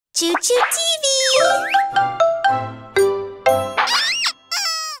ChuChuTV!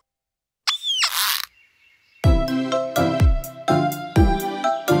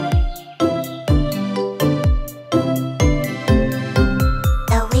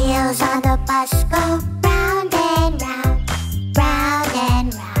 The wheels on the bus go round and round, round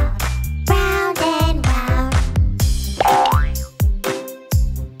and round, round and round.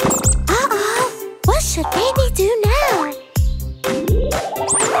 Uh-oh, what should baby do now?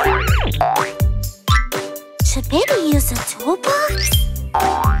 Should baby use a toolbox?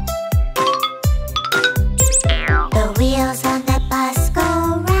 The wheels on the bus go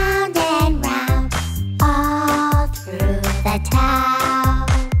round and round, all through the town.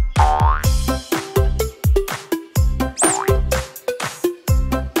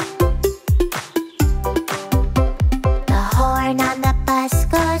 The horn on the bus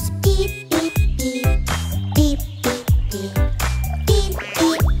goes beep, beep, beep, beep, beep, beep, beep,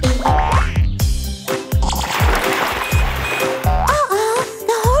 beep, beep. Uh-oh,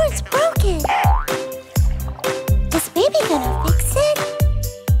 the horn's broken. Is baby gonna fix it?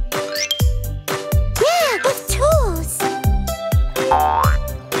 Yeah, with tools.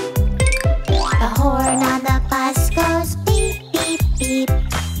 The horn on the bus goes beep, beep, beep,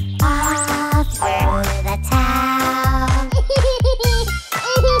 all through the town.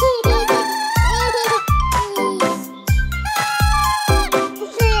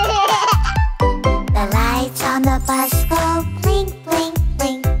 The lights on the bus go blink, blink,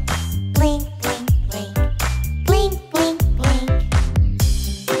 blink, blink, blink, blink, blink, blink, blink.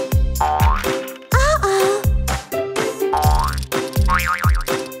 Uh-oh.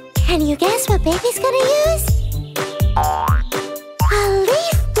 Can you guess what baby's gonna use? A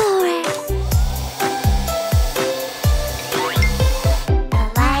leaf blower. The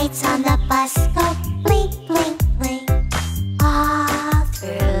lights on the bus go blink, blink, blink, all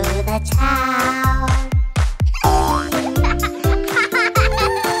through the town.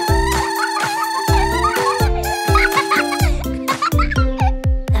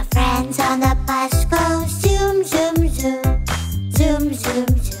 The friends on the bus go zoom, zoom, zoom, zoom, zoom,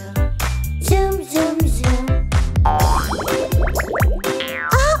 zoom, zoom, zoom, zoom.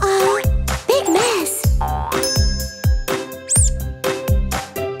 Uh-oh, big mess.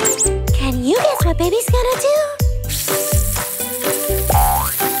 Can you guess what baby's gonna do?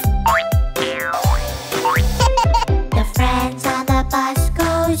 The friends on the bus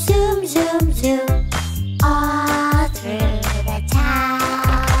go zoom, zoom, zoom,